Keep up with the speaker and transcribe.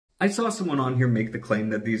I saw someone on here make the claim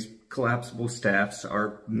that these collapsible staffs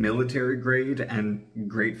are military grade and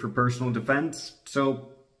great for personal defense, so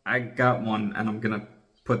I got one and I'm gonna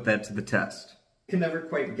put that to the test. Can never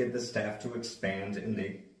quite get the staff to expand in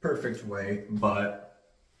a perfect way, but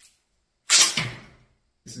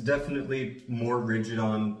it's definitely more rigid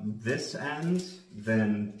on this end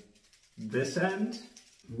than this end.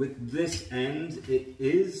 With this end, it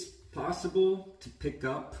is possible to pick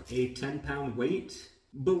up a 10-pound weight,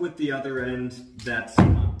 but with the other end, that's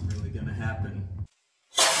not really gonna happen.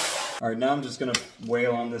 All right, now I'm just gonna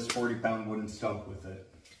wail on this 40-pound wooden stump with it.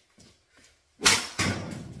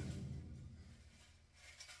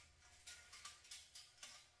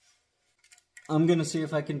 I'm gonna see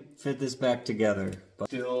if I can fit this back together, but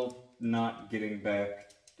still not getting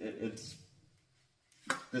back. This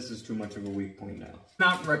is too much of a weak point now.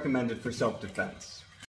 Not recommended for self-defense.